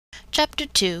Chapter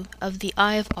 2 of The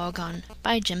Eye of Argon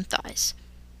by Jim Thies.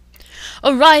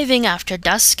 Arriving after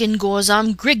dusk in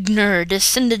Gorzam, Grignr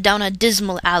descended down a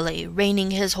dismal alley,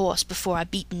 reining his horse before a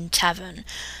beaten tavern.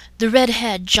 The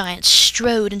red-haired giant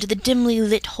strode into the dimly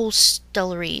lit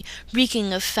hostelry,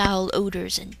 reeking of foul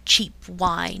odors and cheap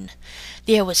wine.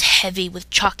 The air was heavy with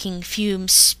choking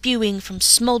fumes spewing from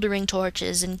smoldering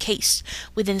torches encased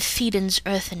within Thedan's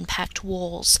earthen-packed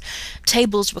walls.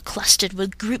 Tables were clustered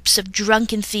with groups of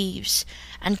drunken thieves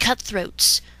and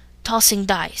cutthroats, tossing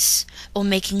dice or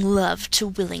making love to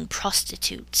willing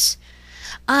prostitutes.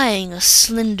 Eyeing a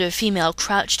slender female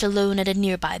crouched alone at a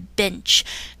nearby bench,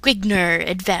 Grignr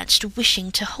advanced,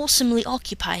 wishing to wholesomely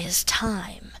occupy his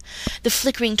time. The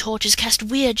flickering torches cast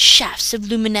weird shafts of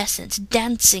luminescence,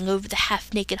 dancing over the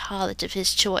half-naked harlot of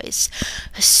his choice,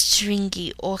 her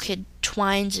stringy orchid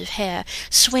twines of hair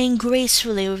swaying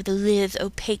gracefully over the lithe,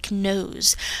 opaque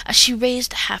nose as she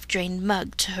raised a half-drained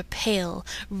mug to her pale,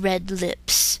 red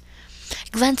lips.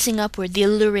 Glancing upward, the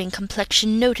alluring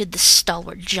complexion noted the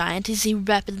stalwart giant as he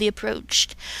rapidly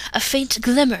approached. A faint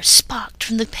glimmer sparked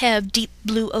from the pair of deep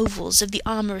blue ovals of the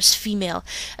amorous female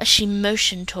as she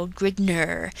motioned toward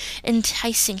Grignr,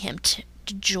 enticing him to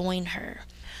join her.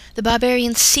 The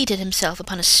barbarian seated himself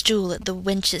upon a stool at the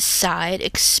wench's side,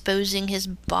 exposing his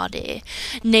body,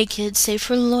 naked save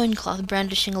for a loincloth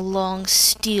brandishing a long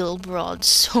steel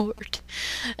broadsword,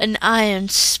 an iron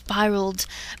spiraled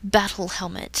battle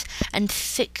helmet, and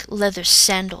thick leather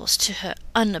sandals to her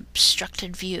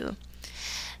unobstructed view.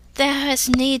 "There is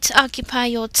need to occupy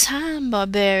your time,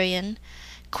 barbarian?"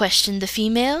 questioned the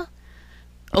female.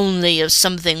 "Only if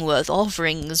something worth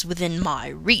offering is within my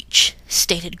reach,"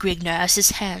 stated Grignr as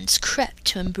his hands crept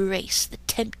to embrace the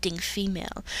tempting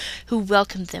female, who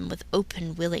welcomed them with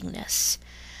open willingness.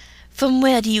 "From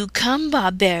where do you come,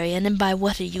 barbarian, and by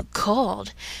what are you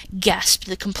called?" gasped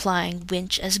the complying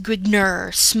wench as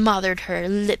Grignr smothered her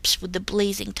lips with the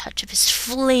blazing touch of his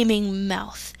flaming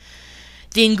mouth.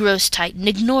 The engrossed titan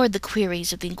ignored the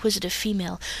queries of the inquisitive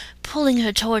female, pulling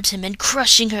her towards him and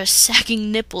crushing her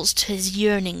sagging nipples to his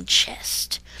yearning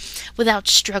chest. Without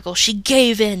struggle she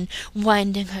gave in,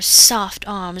 winding her soft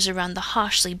arms around the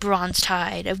harshly bronzed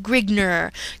hide of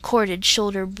Grignr corded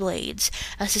shoulder blades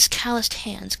as his calloused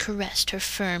hands caressed her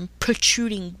firm,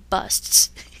 protruding busts.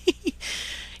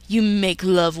 "You make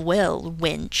love well,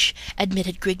 wench,"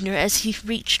 admitted Grignr as he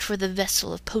reached for the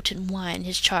vessel of potent wine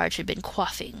his charge had been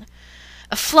quaffing.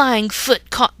 A flying foot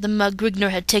caught the mug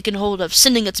Grignr had taken hold of,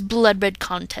 sending its blood-red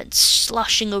contents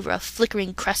sloshing over a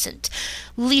flickering crescent,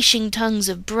 leashing tongues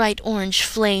of bright orange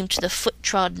flame to the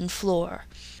foot-trodden floor.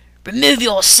 "Remove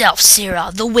yourself,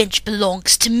 sirrah, the wench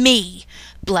belongs to me,"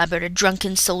 blabbered a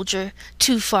drunken soldier,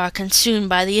 too far consumed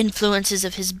by the influences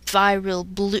of his virile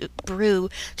brew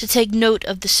to take note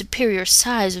of the superior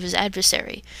size of his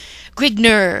adversary.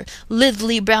 Grignr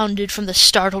lithely bounded from the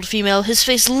startled female, his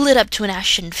face lit up to an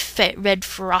ashen red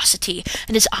ferocity,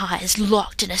 and his eyes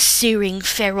locked in a searing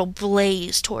feral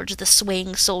blaze towards the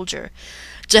swaying soldier.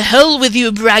 "To hell with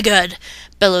you, braggart!"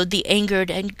 bellowed the angered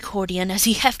Encordian as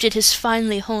he hefted his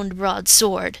finely honed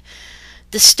broadsword.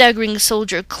 The staggering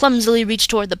soldier clumsily reached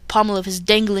toward the pommel of his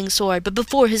dangling sword, but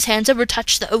before his hands ever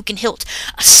touched the oaken hilt,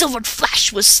 a silvered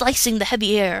flash was slicing the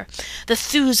heavy air. The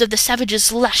thews of the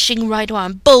savage's lashing right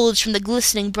arm bulged from the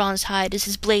glistening bronzed hide as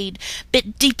his blade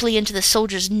bit deeply into the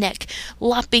soldier's neck,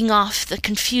 lopping off the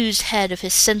confused head of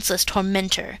his senseless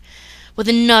tormentor. With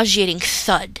a nauseating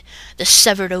thud, the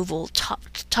severed oval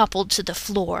toppled to the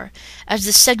floor, as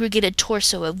the segregated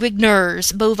torso of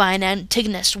Grignr's bovine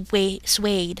antagonist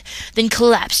swayed, then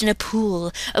collapsed in a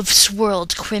pool of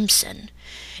swirled crimson.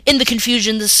 In the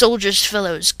confusion, the soldiers'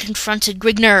 fellows confronted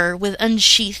Grignr with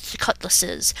unsheathed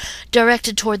cutlasses,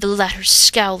 directed toward the latter's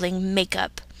scowling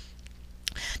makeup.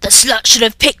 "The slut should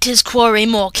have picked his quarry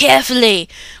more carefully,"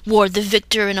 roared the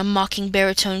victor in a mocking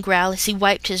baritone growl as he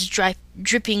wiped his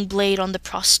dripping blade on the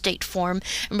prostrate form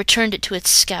and returned it to its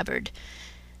scabbard.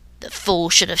 "The fool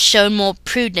should have shown more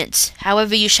prudence.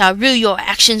 However, you shall rue your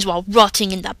actions while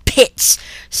rotting in the pits,"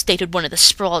 stated one of the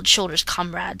sprawled shoulder's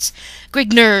comrades.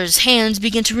 Grignr's hands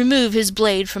began to remove his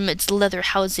blade from its leather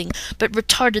housing, but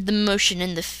retarded the motion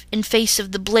in face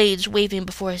of the blades waving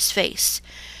before his face.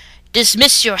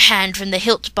 "Dismiss your hand from the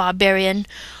hilt, barbarian,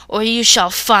 or you shall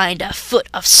find a foot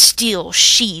of steel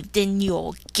sheathed in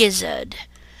your gizzard."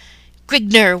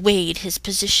 Grignr weighed his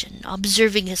position,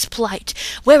 observing his plight,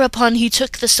 whereupon he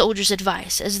took the soldier's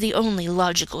advice as the only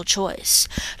logical choice.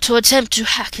 To attempt to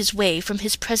hack his way from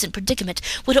his present predicament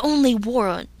would only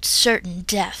warrant certain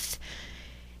death.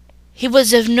 He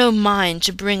was of no mind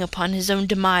to bring upon his own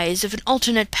demise if an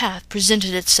alternate path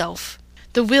presented itself.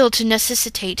 The will to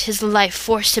necessitate his life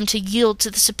forced him to yield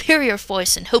to the superior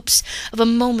force in hopes of a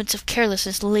moment of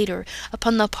carelessness later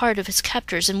upon the part of his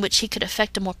captors in which he could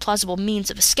effect a more plausible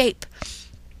means of escape.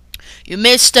 "You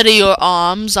may steady your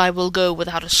arms. I will go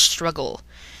without a struggle."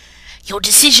 "Your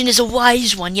decision is a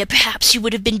wise one, yet perhaps you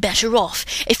would have been better off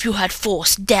if you had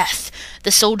forced death."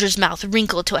 The soldier's mouth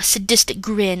wrinkled to a sadistic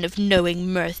grin of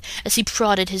knowing mirth as he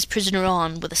prodded his prisoner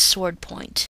on with a sword point.